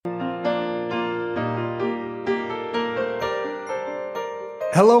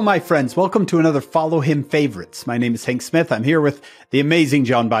Hello, my friends. Welcome to another Follow Him Favorites. My name is Hank Smith. I'm here with the amazing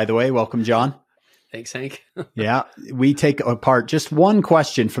John, by the way. Welcome, John. Thanks, Hank. Yeah, we take apart just one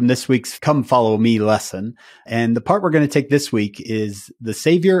question from this week's Come Follow Me lesson. And the part we're going to take this week is the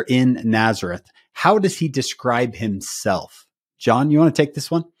Savior in Nazareth. How does he describe himself? John, you want to take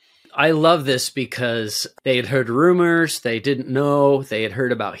this one? I love this because they had heard rumors, they didn't know, they had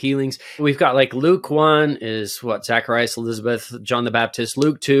heard about healings. We've got like Luke 1 is what? Zacharias, Elizabeth, John the Baptist.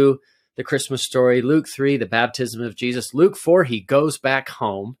 Luke 2, the Christmas story. Luke 3, the baptism of Jesus. Luke 4, he goes back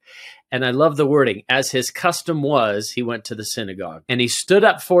home. And I love the wording. As his custom was, he went to the synagogue. And he stood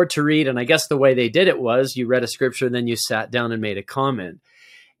up for to read. And I guess the way they did it was you read a scripture, and then you sat down and made a comment.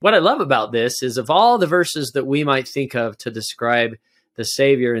 What I love about this is of all the verses that we might think of to describe the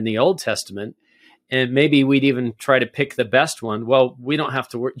Savior in the Old Testament, and maybe we'd even try to pick the best one. Well, we don't have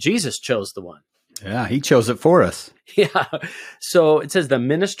to work. Jesus chose the one. Yeah, he chose it for us. Yeah. So it says the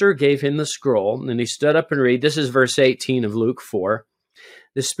minister gave him the scroll, and he stood up and read. This is verse 18 of Luke 4.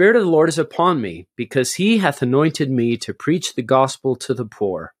 The Spirit of the Lord is upon me, because he hath anointed me to preach the gospel to the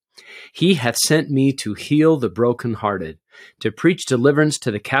poor. He hath sent me to heal the brokenhearted, to preach deliverance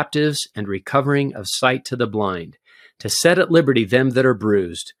to the captives, and recovering of sight to the blind, to set at liberty them that are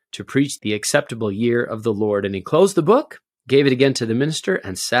bruised, to preach the acceptable year of the Lord. And he closed the book, gave it again to the minister,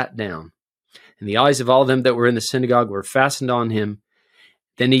 and sat down. And the eyes of all them that were in the synagogue were fastened on him.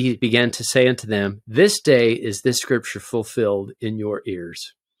 Then he began to say unto them, This day is this scripture fulfilled in your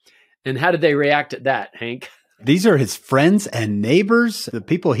ears. And how did they react at that, Hank? These are his friends and neighbors, the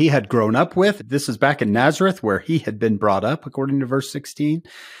people he had grown up with. This is back in Nazareth where he had been brought up, according to verse 16.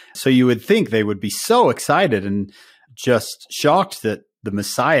 So you would think they would be so excited and just shocked that the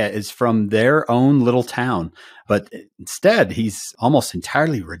Messiah is from their own little town. But instead, he's almost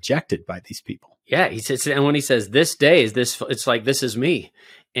entirely rejected by these people. Yeah, he says, and when he says, this day is this, it's like, this is me.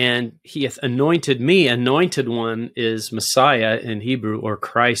 And he hath anointed me. Anointed one is Messiah in Hebrew, or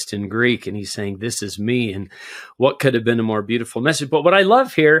Christ in Greek. And he's saying, this is me. And what could have been a more beautiful message? But what I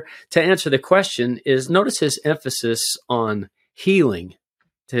love here to answer the question is notice his emphasis on healing.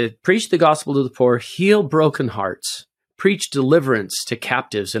 To preach the gospel to the poor, heal broken hearts, preach deliverance to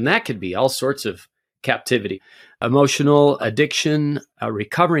captives. And that could be all sorts of captivity, emotional addiction,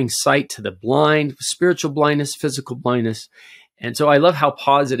 recovering sight to the blind, spiritual blindness, physical blindness. And so I love how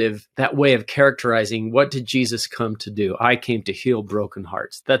positive that way of characterizing what did Jesus come to do? I came to heal broken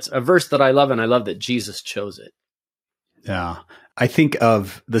hearts. That's a verse that I love, and I love that Jesus chose it. Yeah. I think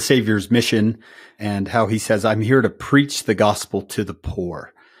of the Savior's mission and how he says, I'm here to preach the gospel to the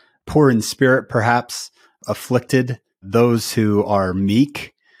poor in spirit, perhaps afflicted, those who are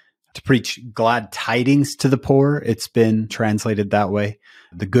meek, to preach glad tidings to the poor. It's been translated that way.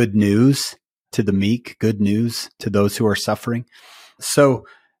 The good news to the meek, good news to those who are suffering. So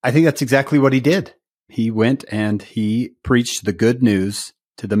I think that's exactly what he did. He went and he preached the good news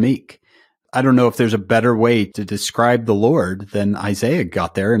to the meek. I don't know if there's a better way to describe the Lord than Isaiah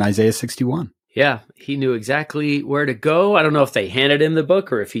got there in Isaiah 61. Yeah, he knew exactly where to go. I don't know if they handed him the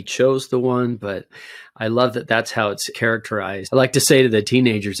book or if he chose the one, but I love that that's how it's characterized. I like to say to the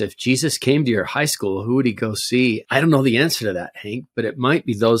teenagers, if Jesus came to your high school, who would he go see? I don't know the answer to that, Hank, but it might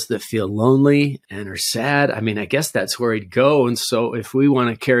be those that feel lonely and are sad. I mean, I guess that's where he'd go. And so if we want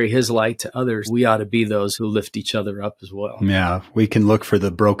to carry his light to others, we ought to be those who lift each other up as well. Yeah, we can look for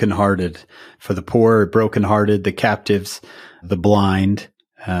the brokenhearted, for the poor, brokenhearted, the captives, the blind,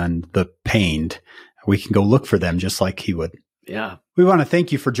 and the pained. We can go look for them just like he would. Yeah. We want to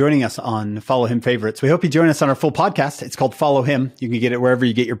thank you for joining us on Follow Him Favorites. We hope you join us on our full podcast. It's called Follow Him. You can get it wherever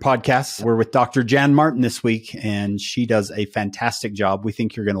you get your podcasts. We're with Dr. Jan Martin this week, and she does a fantastic job. We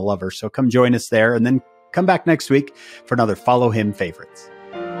think you're going to love her. So come join us there, and then come back next week for another Follow Him Favorites.